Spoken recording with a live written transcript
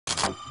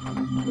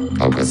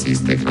კავკასიის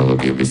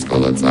ტექნოლოგიების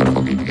სკოლა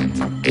წარმოგიდგენთ.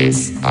 ეს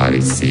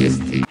არის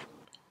CST.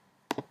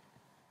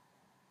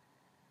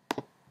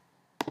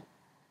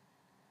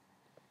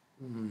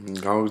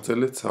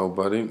 გავაგრძელეთ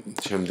საუბარი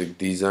შემდეგ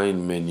დიზაინ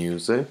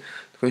მენიუზე.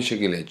 თქვენ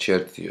შეგიძლიათ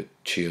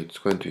შეარჩიოთ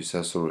თქვენთვის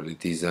სასურველი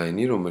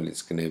დიზაინი, რომელიც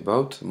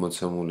გნებავთ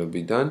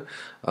მოცემულებიდან,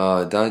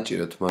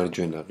 დააჭიროთ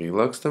მარჯვენა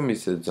ღილაკს და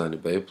მისცეთ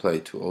ბრძანება apply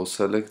to all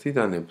selected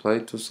and apply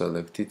to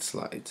selected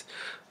slides.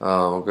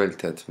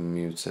 მაგალითად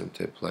მივცემთ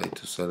apply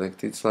to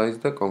selected slides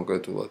და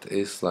კონკრეტულად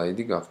ეს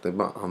სლაიდი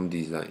გახდება ამ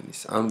დიზაინის.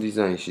 ამ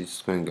დიზაინში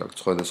თქვენ გაქვთ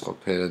სხვადასხვა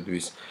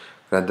ფერადების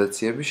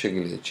გრადაციები,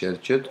 შეგიძლიათ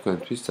შეარჩიოთ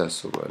თქვენთვის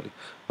სასურველი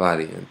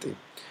ვარიანტი.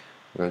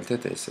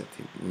 მაგალითად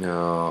ესეთი.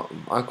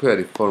 აქვე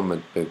არის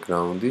format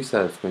background-ი,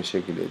 სადაც თქვენ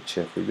შეგიძლიათ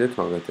შეხვიდეთ,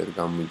 მაგალითად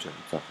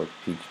გამოიჩანოთ ახლა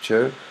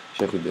picture,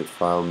 შეხვიდეთ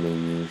file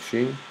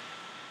menu-ში.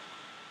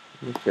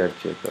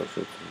 შეარჩიეთ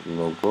დავუშვათ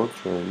logo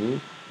ჩვენი,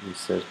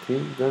 insert-ი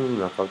და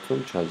ნახავთ რომ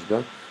ჩაჯდა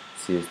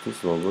CST-ის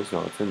logo-ს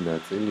რაღაცა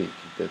ნაწილი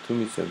იქით და თუ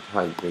მისცემთ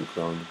hide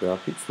background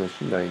graphics,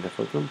 მაშინ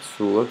დაინახავთ რომ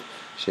სრულად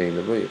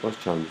შეიძლება იყოს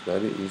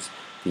ჩამჯდარი ის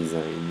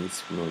დიზაინის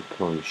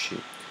ფონში.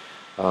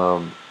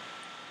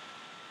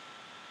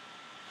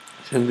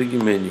 შემდეგი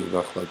მენიუ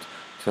გახლავთ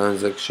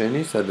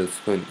transaction-ი, სადაც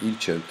თქვენ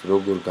ირჩევთ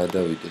როგორ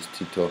გადავიდეს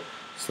თითო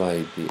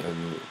სლაიდი,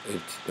 ანუ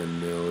ერთიდან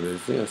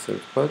მეორეზე, ასე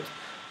ვთქვათ,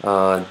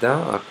 და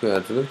აქვე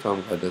აძლევთ ამ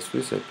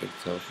გადასვლის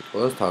ეფექტს. დავუშვათ,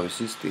 ყველას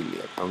თავისი სტილი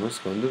აქვს. ამას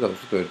ჰქონდა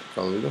დავუშვათ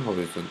ვერტიკალური და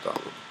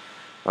ჰორიზონტალური.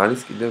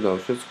 არის კიდევ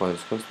დავუშვათ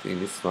სხვადასხვა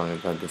სტილის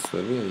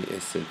გადასვლები, აი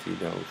ესეთი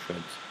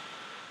დავუშვათ.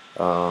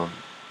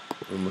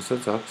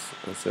 რომელსაც აქვს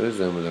ასევე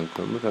ზემოდან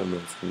ქვემოთ ამ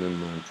მარცხნიდან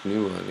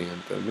მარჯვნივ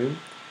ვარიანტები.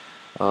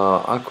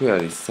 აქვე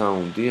არის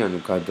საუნდი, ანუ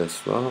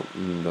გადასვლა,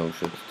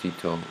 დავუშვათ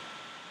თითო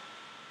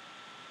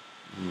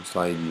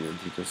სლაიდიდან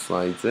თითო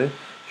სლაიდზე.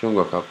 ჩვენ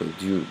გვაქვს აქვე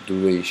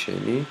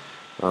duration-ი,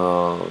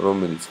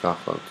 რომელიც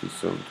გახლავთ ის,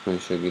 რომ თქვენ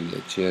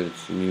შეგიძლიათ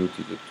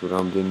მიუთითოთ თუ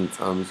რამდენი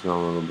წამის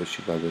განმავლობაში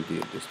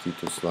გადადიოდეს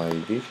თითო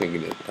სლაიდი,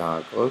 შეგიძლიათ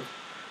დააკლოთ.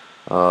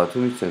 თუ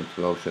მისცემთ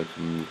დავუშვათ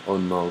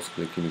on mouse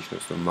click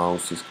ნიშნავს, რომ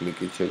მაუსის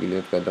კლიკით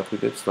შეგიძლიათ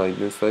გადახვიდეთ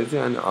სლაიდიდან სლაიდზე,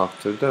 ან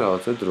after და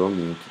რაღაცა დრო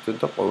მიუთითოთ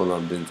და ყოველ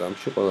ამდენ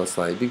წამში ყველა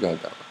სლაიდი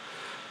გადავა.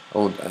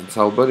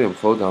 საუბარია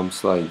მხოლოდ ამ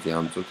სლაიდზე,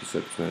 ამ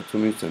წუთისათვის, თუ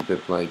მისცემთ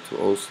apply to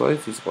all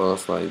slides, ის ყველა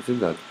სლაიდზე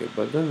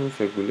დადგება და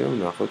შეგვიძლია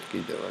ვნახოთ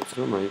კიდევაც,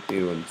 რომ აი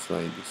პირველი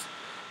სლაიდის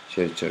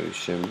შერჩევის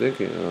შემდეგ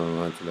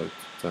აძლევთ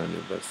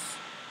ბრძანებას.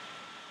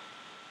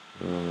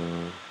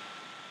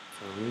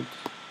 წავით.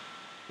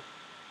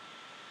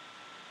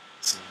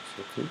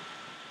 Okay.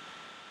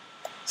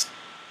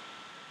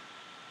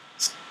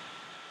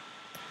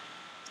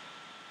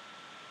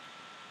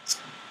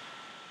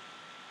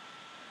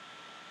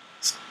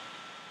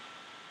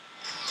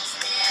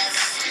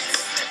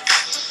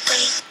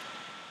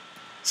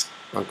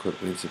 აქვე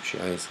პრინციპში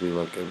აი ეს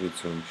ღილაკებიც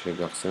რომ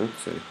შეგახსენოთ,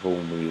 ეს არის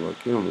home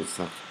ღილაკი, რომელიც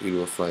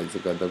პირველ სლაიდზე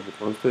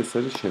გადაგვიყვანს და ეს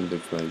არის შემდეგ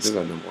სლაიდზე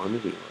გადამყვანი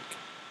ღილაკი.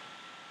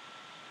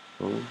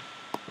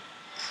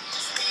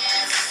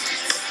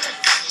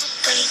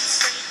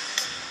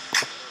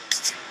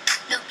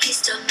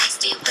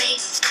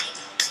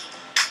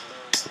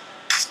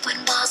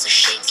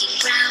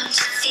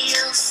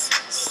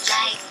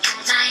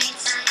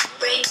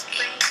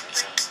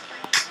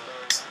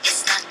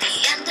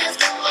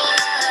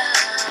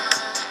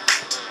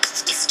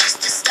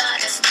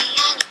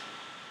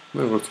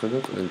 როგორც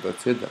ხედავთ,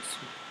 პრეზენტაცია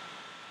დასრულდა.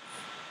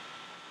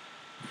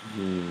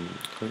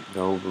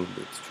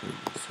 დაუბრუნდეთ ჩვენ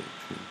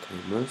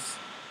თემას.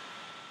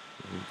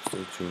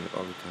 ჩვენ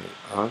ვიყავით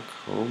აქ,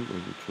 ხომ,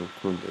 ჩვენ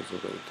გვქონდა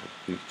ზოგადად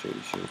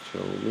picture-ი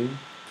შერჩეული.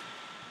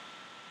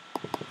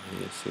 აი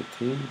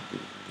ესეთი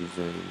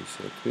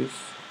დიზაინისათვის,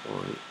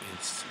 აი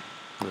ეს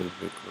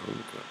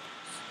background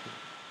graphics.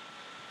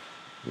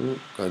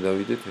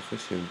 გადავიდეთ ახლა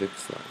შემდეგ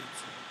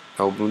სლაიდზე.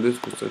 დაუბრუნდეთ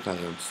უბრალოდ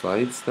აი ამ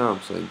სლაიდს და ამ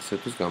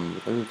სლაიდისათვის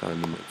გამოვიყენოთ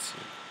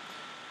ანიმაცია.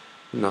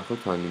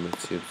 ნახოთ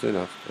ანიმაციებზე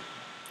რა ხდება.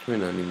 ჩვენ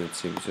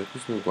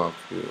ანიმაციებისათვის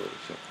გვაქვს პირველი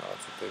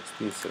რაღაცა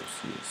ტექსტი, ისევ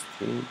CST,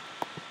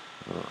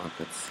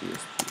 აკაც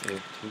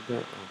CST1 და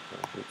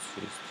აკაც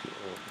CST2.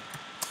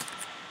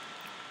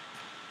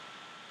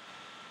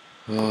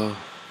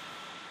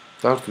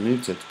 დავთ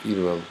მივცეთ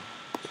პირველ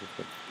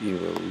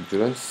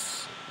უჯრას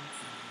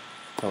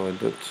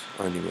დავედოთ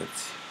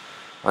ანიმაცია.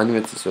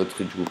 ანიმაციის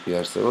 4 ჯგუფი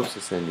არსებობს,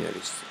 ესენი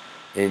არის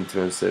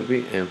entrance-ები,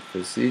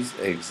 emphasis,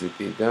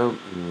 exit-ი და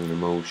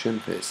motion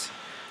phase.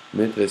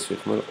 მე დღეს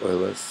ვიხმარ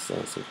ყველას,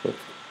 ასე ვთქვათ,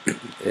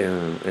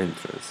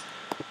 entrance.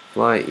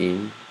 Fly in,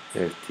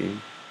 ერთი.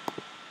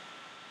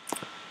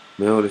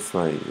 მეორე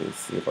სლაიდი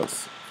იყოს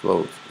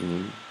float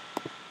in.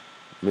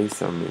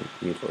 მესამე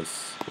იყოს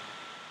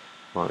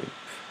wipe.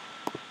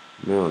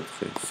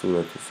 მეოთხე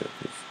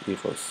სურათისათვის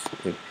იყოს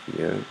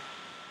appear.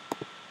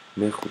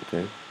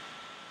 მეხუთე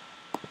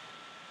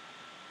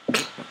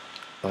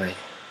აი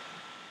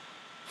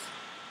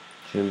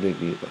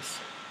შემდეგი იყოს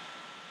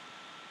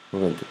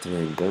მაგალითად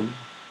random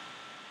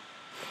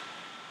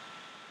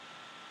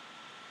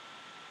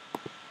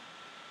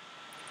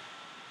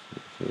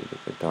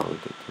შეიძლება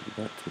დავდოთ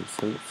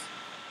ბატონსაც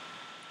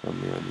ამ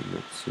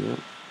ანიმაცია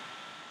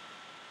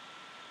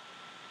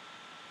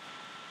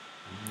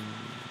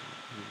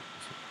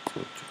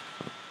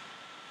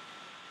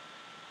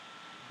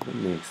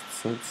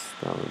რასაც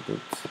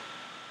დავადოთ.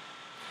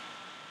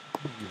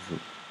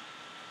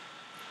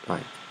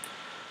 აი.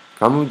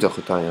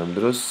 გამოვიძახოთ აი ამ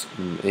დროს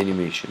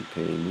animation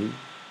pane-ი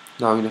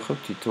და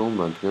ავინახავთ თითოეულ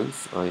მათგანს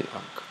აი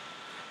აქ.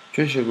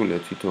 ჩვენ შეგვიძლია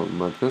თითოეულ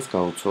მათგანს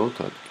გავუცვალოთ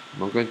ადგილი.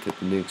 მაგალითად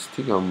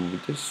next-ი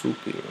გამოვიდეს სულ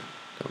პირველ.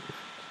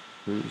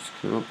 ის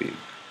იქნება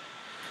პირველი.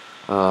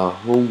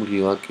 home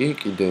ღილაკი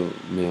კიდევ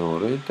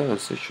მეორე და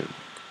ასე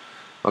შემდეგ.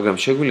 მაგრამ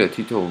შეგვიძლია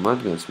თითოეულ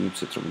მათგანს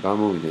მივცეთ რომ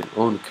გამოვიდნენ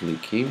on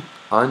click-ი,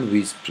 ან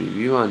with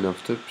preview, ან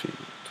after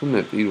preview.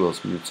 თუნდაც პირველს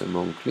მივცემ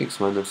on click-ს,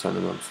 მანამ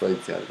სანამ ამ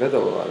სლაიდზე არ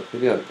გადავალ,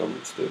 არაფერი არ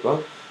გამოჩნდება,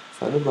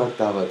 სანამ არ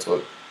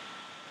დავაწვევ.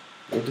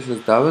 როდესაც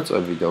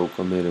დავაწვევი და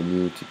უკვე მე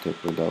მივუთითებ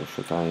რომ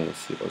დავუშვათ აი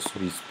ეს იყოს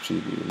with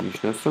preview,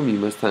 ნიშნავს რომ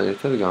იმასთან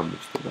ერთად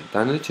გამოჩნდება.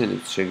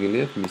 დანარჩენებს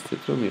შეგიძლიათ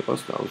მისცეთ რომ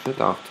იყოს დავუშვათ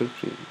after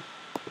preview.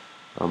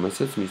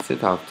 ამასაც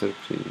მისცეთ after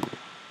preview.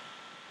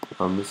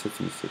 ამასაც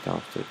მისცეთ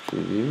after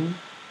preview.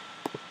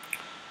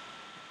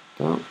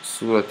 და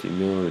სურათი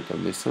მეორე და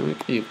მესამე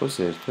კი იყოს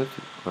ერთად,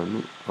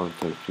 ანუ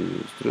after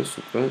preview-ის დროს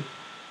უკვე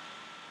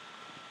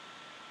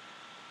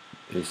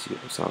ეს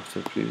იყოს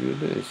after preview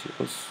და ეს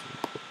იყოს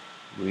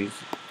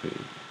with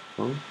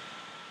preview.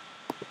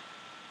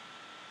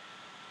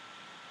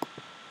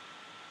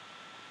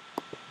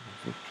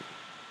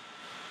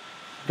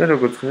 და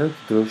როგორც ხედავთ,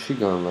 დროში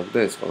განლაგდა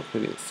ეს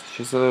ყველაფერი ეს.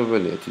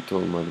 შესაძლებელია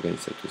თითოეულ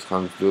მათგანისათვის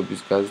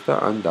ხანგრძლივობის გაზრდა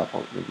ან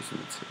დაყრდნობის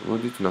მიცემა.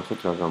 მოდით ვნახოთ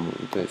რა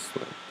გამოვიდა ეს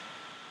სლაიდი.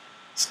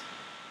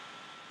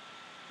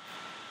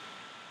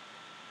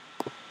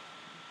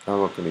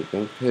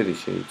 დავაკლიკებ, ფერი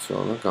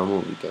შეიცვალა,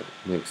 გამოვიდა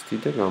next-ი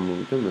და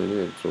გამოვიდა მერე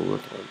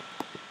ერთდროულად ყველა.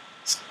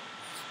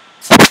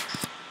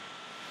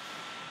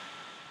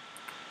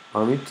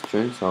 ამით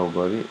ჩვენ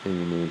საუბარი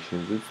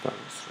animation-ზეც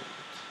დავასრულეთ.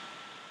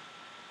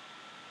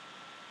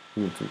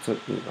 თუმცა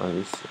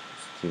არის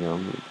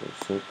რამ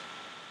ვიპოვოთ.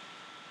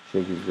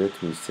 შეგიძლიათ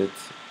მისცეთ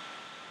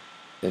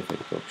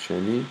effect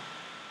option-ი,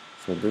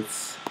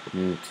 სადაც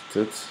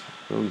მივუთითოთ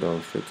რომ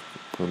დავუშვათ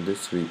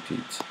კონდეს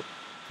repeat.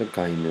 და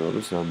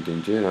გაიმეოროს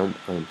რამდენჯერ ან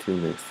until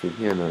next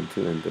week-ი ან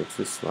until end of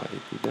the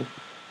slide-ი და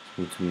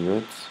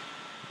მუდმივად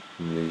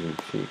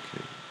რეჟიმში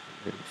იქნება.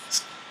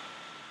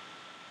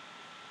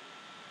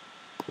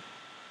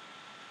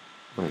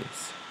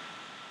 Nice.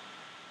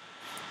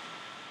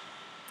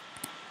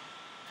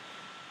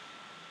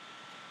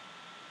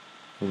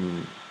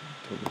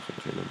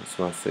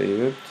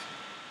 ვასეივებთ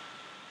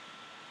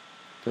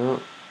და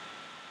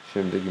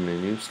შემდეგი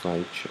მენიუ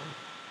slide show.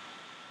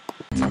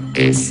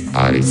 ეს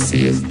არის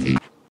CST